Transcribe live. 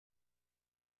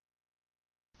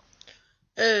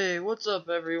Hey, what's up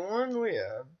everyone? We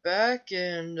are back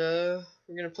and we're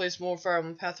gonna play some more Fire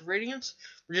Emblem Path of Radiance.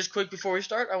 But just quick before we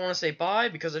start, I wanna say bye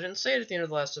because I didn't say it at the end of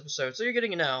the last episode, so you're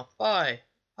getting it now. Bye.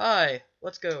 Hi.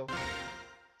 Let's go.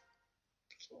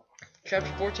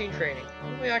 Chapter 14 Training.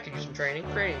 Oh yeah, I could use some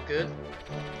training. Training's good.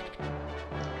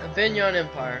 The Binyan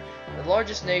Empire, the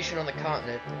largest nation on the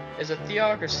continent, is a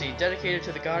theocracy dedicated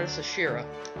to the goddess Ashira.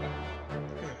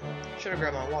 Should have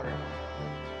grabbed my water.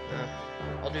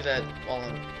 I'll do that while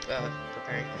I'm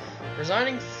preparing.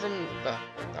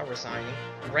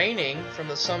 Reigning from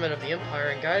the summit of the empire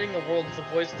and guiding the world with the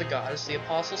voice of the goddess, the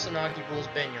Apostle Sanagi rules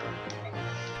Binyan.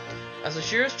 As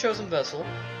Ashira's chosen vessel,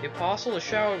 the Apostle is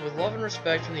showered with love and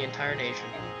respect from the entire nation.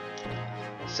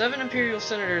 7 imperial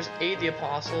senators aid the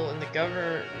Apostle in the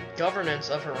governance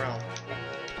of her realm.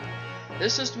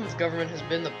 This system of government has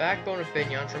been the backbone of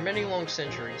Binyan for many long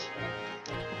centuries.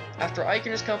 After Ike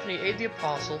and his company aid the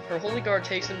Apostle, her holy guard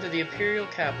takes them to the imperial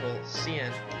capital,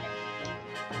 Cien.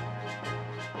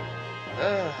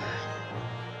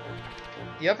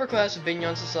 The upper class of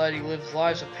Binyan society lives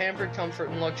lives of pampered comfort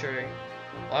and luxury.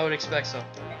 Well, I would expect so.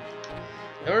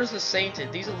 Known as the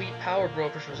Sainted, these elite power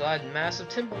brokers reside in massive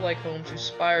temple-like homes whose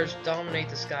spires dominate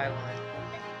the skyline.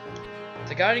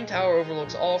 The guiding tower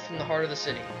overlooks all from the heart of the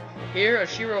city. Here,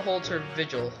 Ashira holds her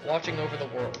vigil, watching over the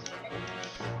world.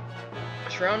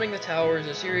 Surrounding the tower is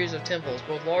a series of temples,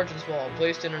 both large and small,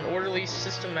 placed in an orderly,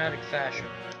 systematic fashion.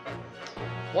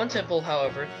 One temple,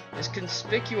 however, is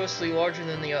conspicuously larger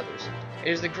than the others.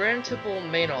 It is the Grand Temple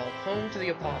Mainal, home to the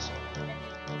Apostle.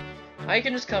 Ike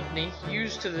and his company,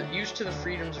 used to the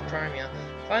freedoms of Crimea,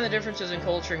 find the differences in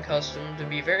culture and custom to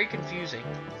be very confusing.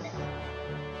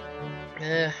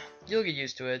 You'll get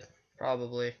used to it,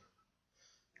 probably.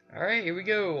 Alright, here we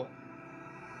go.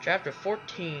 Chapter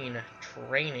 14,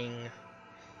 Training.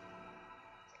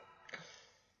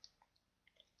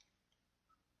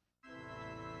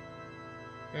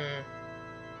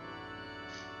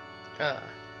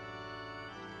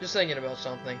 Just thinking about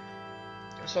something.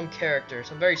 Some character,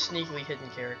 some very sneakily hidden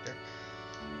character.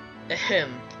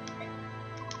 Ahem.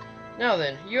 Now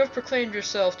then, you have proclaimed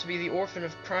yourself to be the orphan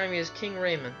of Crimea's King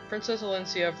Raymond, Princess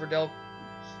Alencia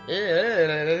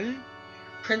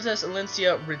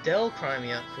Riddell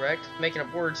Crimea, correct? Making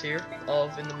up words here.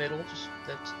 Of in the middle, just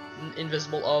that's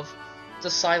invisible of. It's a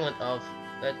silent of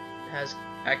that has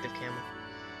active camel.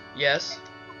 Yes.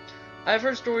 I have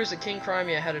heard stories that King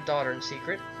Crimea had a daughter in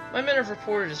secret. My men have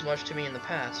reported as much to me in the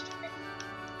past.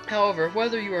 However,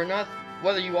 whether you are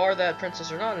that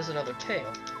princess or not is another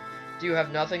tale. Do you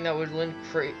have nothing that would lend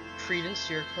credence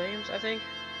to your claims, I think?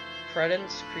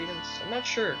 Credence? I'm not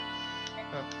sure.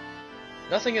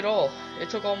 Nothing at all. It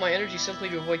took all my energy simply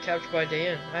to avoid capture by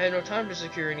Dayan. I had no time to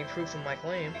secure any proof of my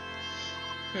claim.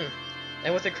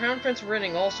 And with the Crown Prince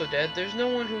Renning also dead, there's no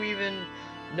one who even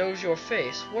knows your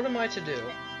face. What am I to do?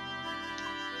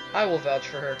 I will vouch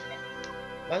for her.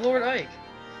 My Lord Ike,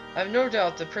 I have no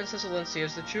doubt that Princess Alencia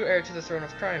is the true heir to the throne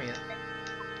of Crimea.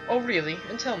 Oh really?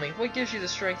 And tell me, what gives you the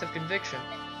strength of conviction?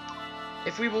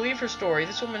 If we believe her story,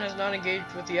 this woman has not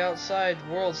engaged with the outside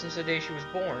world since the day she was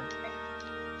born.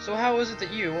 So how is it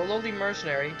that you, a lowly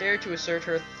mercenary, dare to assert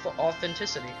her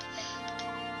authenticity?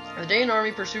 The Dayan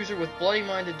army pursues her with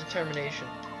bloody-minded determination.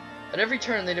 At every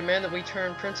turn they demand that we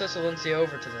turn Princess Alencia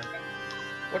over to them.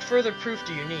 What further proof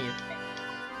do you need?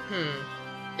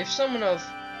 If someone of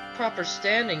proper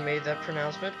standing made that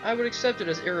pronouncement, I would accept it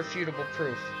as irrefutable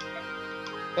proof.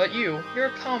 But you're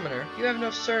a commoner. You have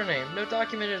no surname, no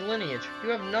documented lineage. You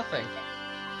have nothing.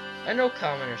 I know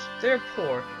commoners. They are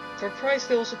poor. For a price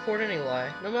they will support any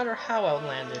lie, no matter how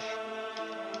outlandish.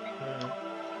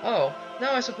 Oh,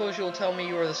 now I suppose you will tell me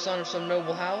you are the son of some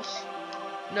noble house?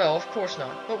 No, of course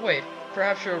not. But wait,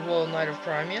 perhaps you're a royal knight of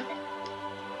Crimea?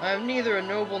 I am neither a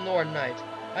noble nor a knight.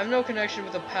 I have no connection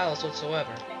with the palace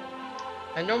whatsoever.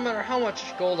 And no matter how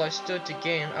much gold I stood to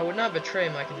gain, I would not betray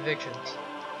my convictions.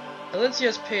 Alencia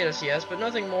has paid us, yes, but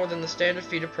nothing more than the standard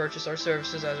fee to purchase our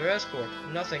services as her escort.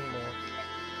 Nothing more.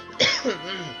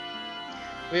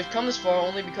 We have come this far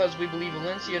only because we believe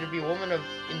Alencia to be a woman of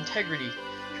integrity.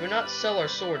 She would not sell our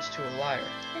swords to a liar.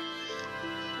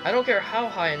 I don't care how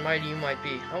high and mighty you might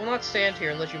be. I will not stand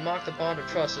here and let you mock the bond of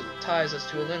trust that ties us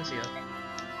to Alencia.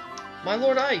 My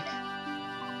Lord Ike!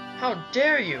 How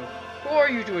dare you! Who are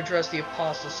you to address the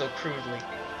Apostle so crudely?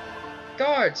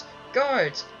 Guards!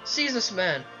 Guards! Seize this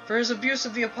man! For his abuse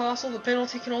of the Apostle, the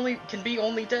penalty can be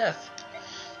only death.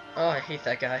 Oh, I hate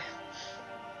that guy.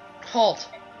 Halt!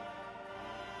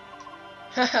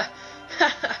 Ha ha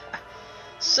ha!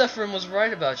 Sephiroth was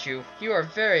right about you. You are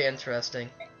very interesting.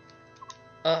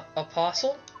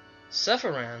 Apostle?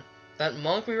 Sephiroth? That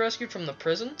monk we rescued from the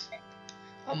prisons?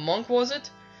 A monk, was it?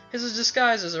 His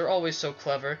disguises are always so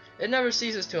clever. It never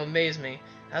ceases to amaze me.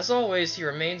 As always, he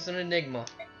remains an enigma.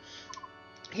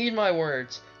 Heed my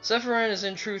words. Sephirin is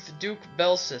in truth Duke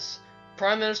Belsis,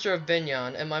 Prime Minister of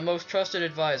Binyan, and my most trusted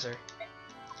advisor.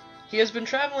 He has been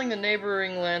traveling the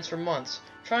neighboring lands for months,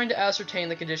 trying to ascertain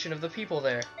the condition of the people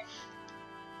there.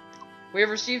 We have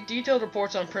received detailed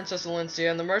reports on Princess Alencia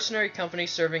and the mercenary company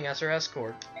serving as her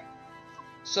escort.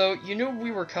 So, you knew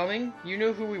we were coming? You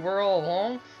knew who we were all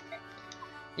along?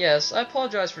 Yes, I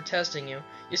apologize for testing you.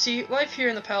 You see, life here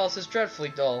in the palace is dreadfully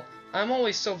dull. I am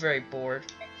always so very bored.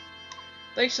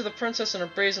 Thanks to the princess and her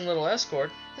brazen little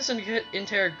escort, this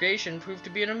interrogation proved to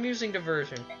be an amusing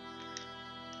diversion.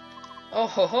 Oh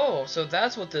ho ho, so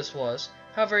that's what this was.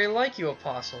 How very like you,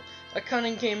 Apostle. A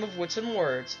cunning game of wits and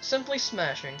words. Simply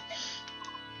smashing.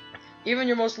 Even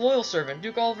your most loyal servant,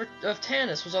 Duke Oliver of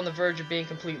Tanis, was on the verge of being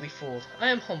completely fooled. I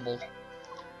am humbled.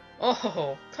 Oh ho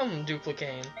ho, come, Duke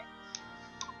Lacane.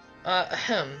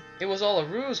 Ahem. It was all a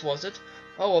ruse, was it?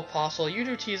 Oh, Apostle, you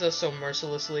do tease us so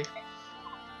mercilessly.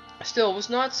 Still, it was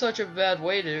not such a bad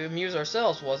way to amuse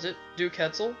ourselves, was it, Duke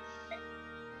Hetzel?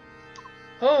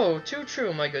 Oh, too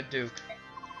true, my good Duke.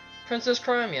 Princess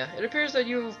Crimea, it appears that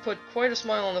you have put quite a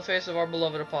smile on the face of our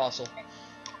beloved Apostle.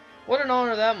 What an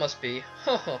honor that must be.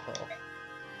 Ho ho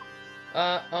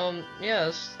ho.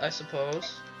 Yes, I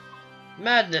suppose.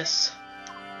 Madness!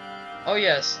 Oh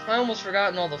yes, I almost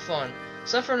forgotten all the fun.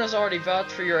 Sephirin has already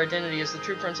vouched for your identity as the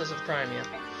true Princess of Crimea.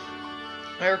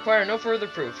 I require no further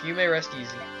proof. You may rest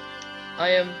easy. I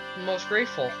am most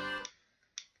grateful.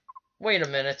 Wait a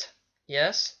minute.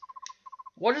 Yes?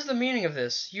 What is the meaning of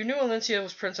this? You knew Alencia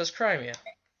was Princess Crimea.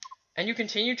 And you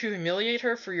continue to humiliate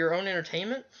her for your own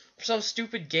entertainment? For some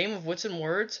stupid game of wits and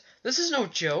words? This is no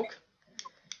joke.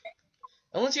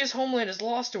 Alencia's homeland is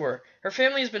lost to her. Her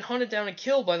family has been hunted down and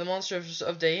killed by the monsters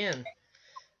of Dayin.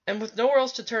 And with nowhere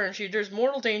else to turn, she endures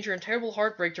mortal danger and terrible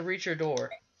heartbreak to reach your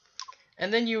door.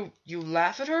 And then you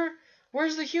laugh at her?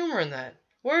 Where's the humor in that?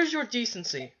 Where is your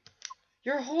decency?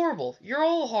 You're horrible. You are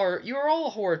all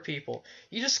horrid people.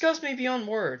 You disgust me beyond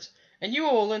words. And you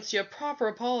owe Alencia a proper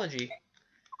apology.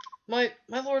 My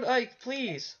Lord Ike,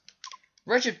 please.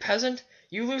 Wretched peasant,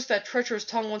 you loose that treacherous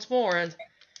tongue once more, and...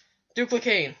 Duke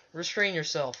Lacane, restrain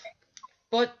yourself.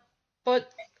 But...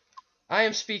 I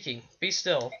am speaking. Be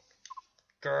still.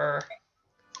 Grr.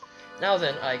 Now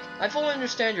then, Ike, I fully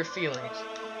understand your feelings.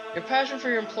 Your passion for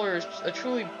your employer is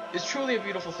truly a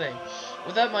beautiful thing.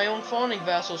 With that, my own fawning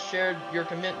vassals shared your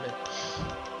commitment.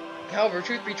 However,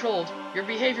 truth be told, your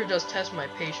behavior does test my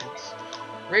patience.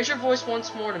 Raise your voice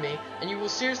once more to me, and you will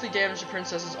seriously damage the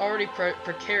princess's already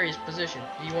precarious position.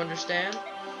 Do you understand?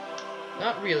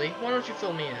 Not really. Why don't you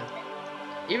fill me in?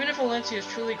 Even if Alencia is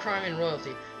truly Crimean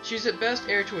royalty, she is at best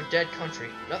heir to a dead country,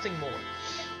 nothing more.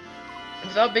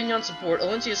 Without Binyan's support,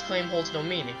 Alencia's claim holds no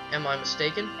meaning. Am I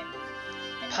mistaken?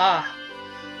 Pah!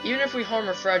 Even if we harm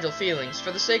her fragile feelings,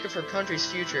 for the sake of her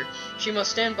country's future, she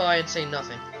must stand by and say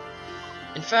nothing.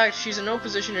 In fact, she's in no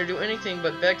position to do anything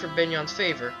but beg for Binyan's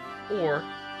favor. Or,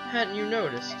 hadn't you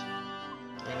noticed?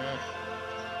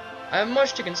 I have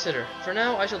much to consider. For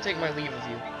now, I shall take my leave of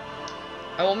you.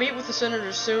 I will meet with the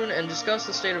senators soon and discuss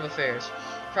the state of affairs.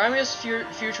 Crimea's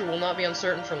future will not be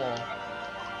uncertain for long.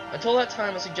 Until that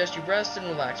time, I suggest you rest and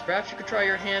relax. Perhaps you could try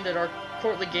your hand at our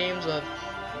courtly games of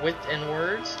wit and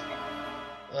words?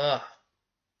 Ugh.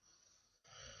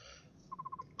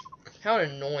 How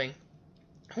annoying.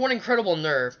 What incredible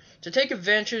nerve, to take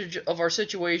advantage of our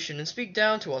situation and speak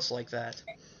down to us like that.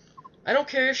 I don't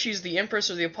care if she's the Empress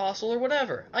or the Apostle or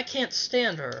whatever. I can't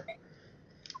stand her.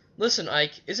 Listen,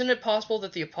 Ike, isn't it possible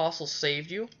that the Apostle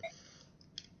saved you?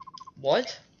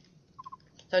 What?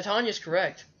 Titania's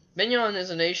correct. Binyan is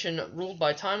a nation ruled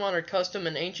by time-honored custom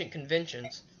and ancient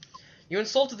conventions. You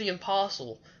insulted the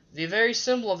Apostle, the very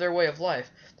symbol of their way of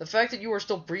life. The fact that you are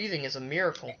still breathing is a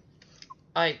miracle.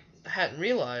 I hadn't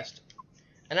realized.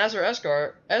 And as her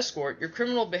escort, your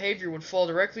criminal behavior would fall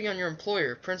directly on your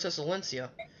employer, Princess Alencia.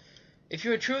 If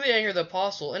you had truly angered the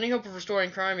Apostle, any hope of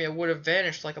restoring Crimea would have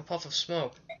vanished like a puff of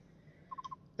smoke.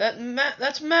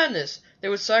 That's madness! They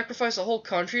would sacrifice a whole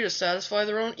country to satisfy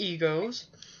their own egos.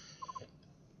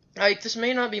 Ike, this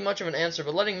may not be much of an answer,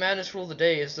 but letting madness rule the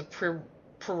day is the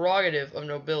prerogative of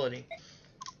nobility.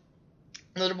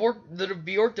 The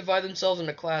Bjork divide themselves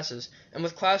into classes, and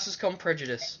with classes come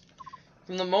prejudice.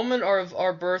 From the moment of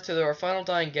our birth to our final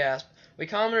dying gasp, we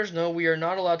commoners know we are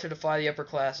not allowed to defy the upper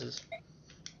classes.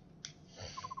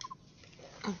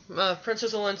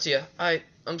 Princess Alencia,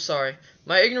 I'm sorry.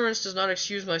 My ignorance does not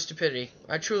excuse my stupidity.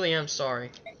 I truly am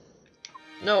sorry.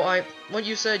 No, what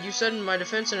you said in my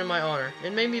defense and in my honor.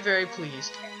 It made me very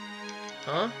pleased.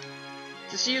 Huh?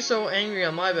 To see you so angry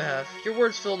on my behalf, your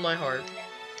words filled my heart.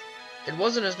 It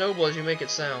wasn't as noble as you make it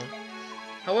sound.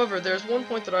 However, there is one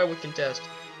point that I would contest.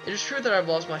 It is true that I've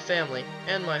lost my family,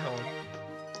 and my home.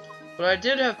 But I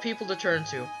did have people to turn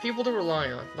to, people to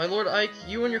rely on. My Lord Ike,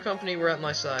 you and your company were at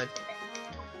my side.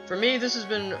 For me, this has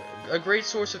been a great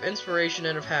source of inspiration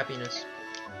and of happiness.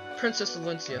 Princess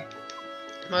Alencia.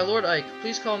 My Lord Ike,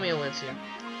 please call me Alencia.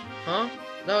 Huh?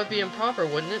 That would be improper,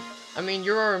 wouldn't it? I mean,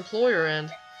 you're our employer, and...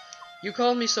 You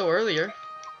called me so earlier.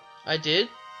 I did?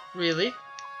 Really?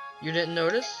 You didn't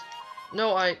notice?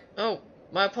 No, Oh,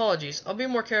 my apologies. I'll be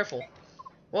more careful.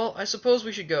 Well, I suppose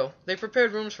we should go. They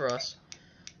prepared rooms for us.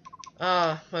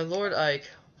 Ah, my Lord Ike.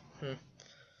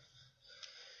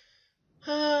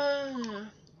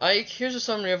 Ike, here's a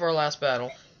summary of our last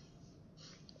battle.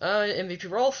 MVP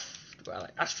Rolf.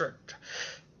 Astrid.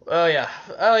 Oh yeah,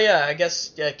 I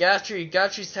guess, yeah,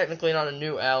 Gatry's technically not a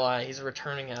new ally, he's a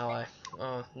returning ally.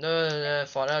 Oh, no,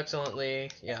 fought excellently,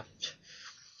 yeah.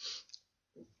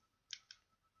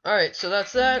 Alright, so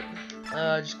that's that.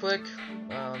 Just quick.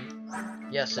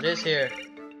 Yes, it is here.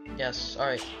 Yes,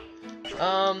 alright.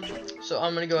 So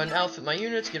I'm gonna go ahead and outfit my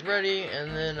units, get ready,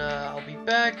 and then, I'll be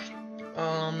back,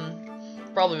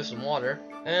 probably with some water.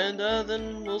 And,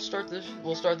 then we'll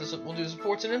do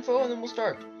supports and info, and then we'll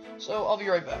start. So, I'll be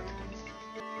right back.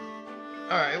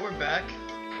 Alright, we're back.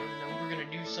 And we're gonna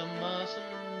do some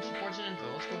supports and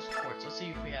info. Let's go supports. Let's see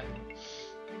if we have any.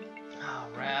 Ah,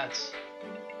 rats.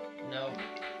 Nope.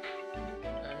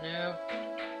 Nope.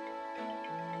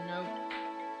 Nope.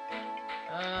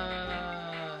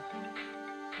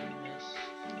 Goodness.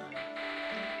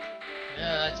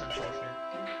 Yeah, that's unfortunate.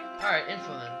 Alright,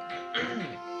 info then.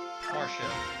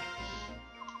 Marshall.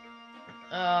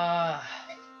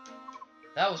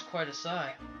 That was quite a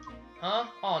sigh. Huh?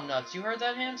 Oh, nuts. You heard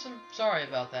that, handsome? Sorry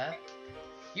about that.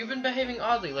 You've been behaving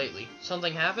oddly lately.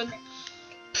 Something happened?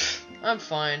 I'm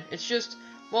fine. It's just,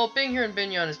 well, being here in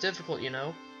Binyan is difficult, you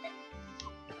know.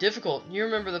 Difficult? You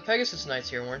remember the Pegasus nights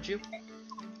here, weren't you?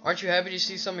 Aren't you happy to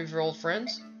see some of your old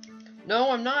friends?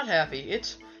 No, I'm not happy.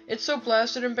 It's so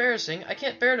blasted embarrassing. I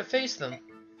can't bear to face them.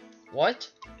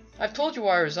 What? I've told you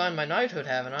why I resigned my knighthood,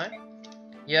 haven't I?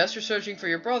 Yes, you're searching for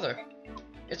your brother.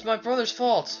 It's my brother's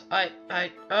fault.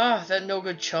 That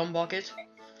no-good chum bucket.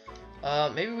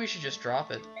 Maybe we should just drop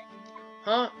it.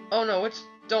 Huh? Oh no,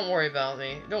 don't worry about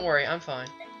me. Don't worry, I'm fine.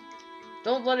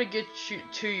 Don't let it get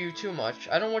to you too much.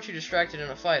 I don't want you distracted in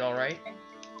a fight, alright?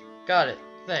 Got it.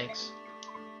 Thanks.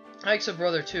 Ike's a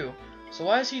brother too. So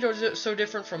why is he so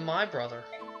different from my brother?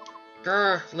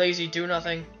 Grr, lazy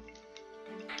do-nothing.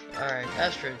 Alright,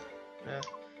 Astrid.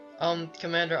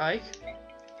 Commander Ike?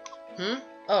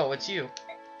 Oh, it's you.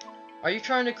 Are you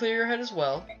trying to clear your head as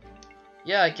well?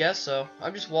 Yeah, I guess so.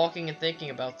 I'm just walking and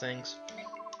thinking about things.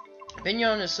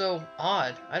 Binyan is so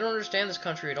odd. I don't understand this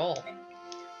country at all.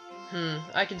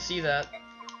 I can see that.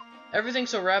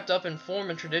 Everything's so wrapped up in form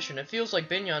and tradition, it feels like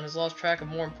Binyan has lost track of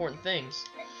more important things.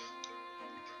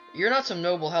 You're not some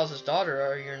noble house's daughter,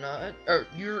 are you not? Or,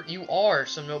 you are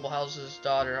some noble house's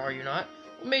daughter, are you not?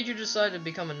 What made you decide to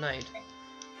become a knight?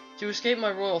 To escape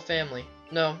my royal family.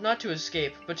 No, not to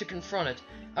escape, but to confront it.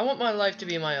 I want my life to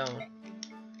be my own.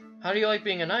 How do you like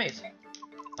being a knight?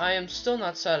 I am still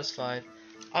not satisfied.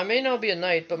 I may now be a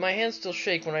knight, but my hands still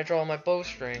shake when I draw my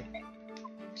bowstring.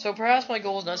 So perhaps my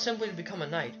goal is not simply to become a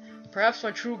knight. Perhaps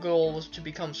my true goal was to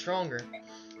become stronger.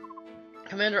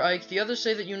 Commander Ike, the others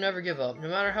say that you never give up, no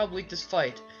matter how bleak this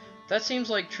fight. That seems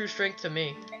like true strength to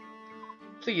me.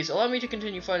 Please, allow me to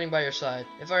continue fighting by your side.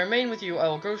 If I remain with you, I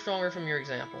will grow stronger from your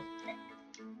example.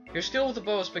 Your skill with the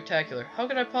bow is spectacular. How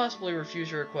could I possibly refuse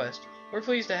your request? We're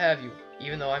pleased to have you,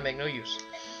 even though I make no use.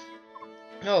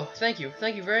 Oh, thank you.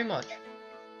 Thank you very much.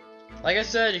 Like I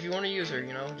said, if you want to use her,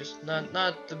 you know, just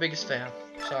not the biggest fan.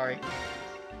 Sorry.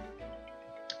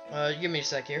 Give me a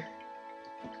sec here.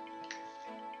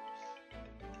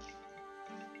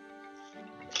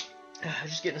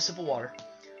 Just getting a sip of water.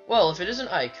 Well, if it isn't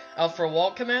Ike, out for a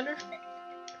walk, Commander?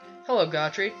 Hello,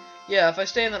 Gottfried. Yeah, if I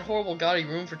stay in that horrible gaudy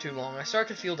room for too long, I start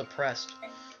to feel depressed.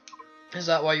 Is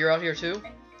that why you're out here too?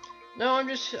 No,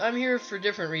 I'm here for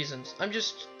different reasons. I'm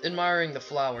just admiring the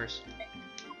flowers.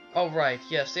 Oh, right,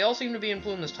 yes, they all seem to be in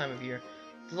bloom this time of year.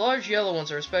 The large yellow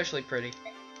ones are especially pretty.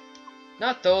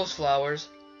 Not those flowers.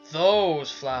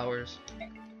 Those flowers.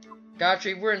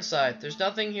 Gottfried, we're inside. There's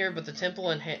nothing here but the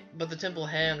temple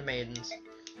handmaidens.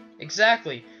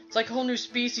 Exactly. It's like a whole new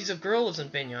species of girl lives in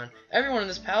Binyan. Everyone in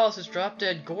this palace is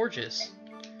drop-dead gorgeous.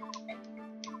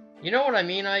 You know what I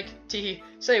mean, Ike? Teehee.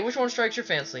 Say, which one strikes your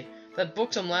fancy? That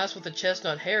buxom lass with the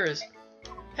chestnut hair is...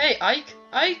 Hey, Ike!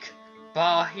 Ike!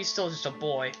 Bah, he's still just a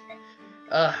boy.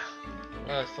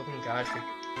 Fucking Godfrey.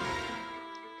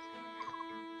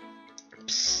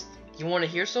 You want to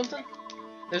hear something?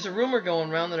 There's a rumor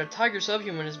going around that a tiger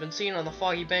subhuman has been seen on the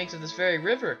foggy banks of this very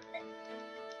river.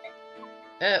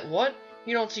 What?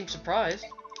 You don't seem surprised.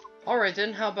 Alright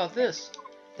then, how about this?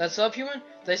 That subhuman?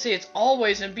 They say it's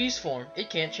always in beast form.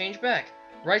 It can't change back.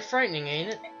 Right frightening,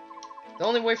 ain't it? The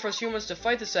only way for us humans to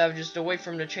fight the savages is to wait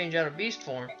for him to change out of beast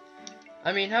form.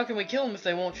 I mean, how can we kill him if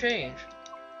they won't change?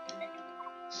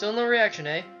 Still no reaction,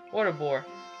 eh? What a bore.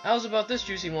 How's about this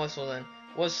juicy morsel then?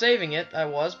 Was saving it, I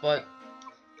was, but...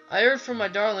 I heard from my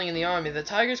darling in the army that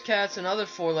tigers, cats, and other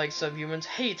four-legged subhumans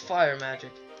hate fire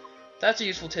magic. That's a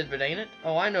useful tidbit, ain't it?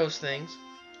 Oh, I knows things.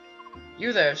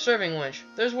 You there, serving wench.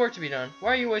 There's work to be done.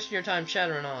 Why are you wasting your time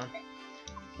chattering on?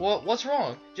 What's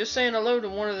wrong? Just saying hello to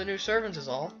one of the new servants is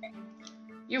all.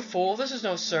 You fool, this is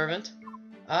no servant.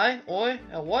 I? Oi?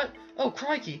 What? Oh,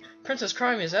 crikey! Princess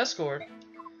Crimea's escort.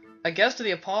 A guest of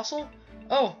the apostle?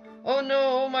 Oh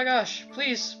no, oh my gosh.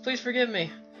 Please forgive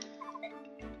me.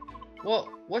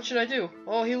 What should I do?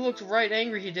 Oh, he looked right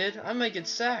angry, he did. I might get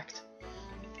sacked.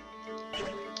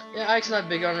 Yeah, Ike's not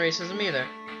big on racism either.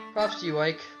 Props to you,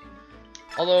 Ike.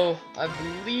 Although, I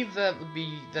believe that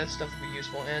stuff would be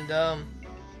useful, and,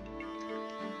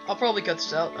 I'll probably cut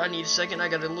this out. I need a second, I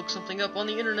gotta look something up on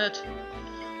the internet.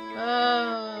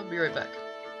 I'll be right back.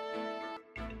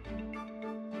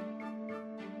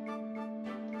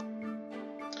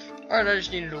 Alright, I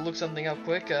just needed to look something up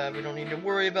quick. We don't need to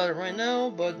worry about it right now,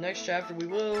 but next chapter we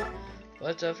will.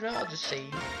 But, for now, I'll just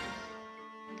save.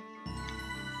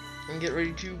 And get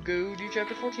ready to go do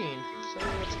chapter 14. So,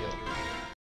 let's go.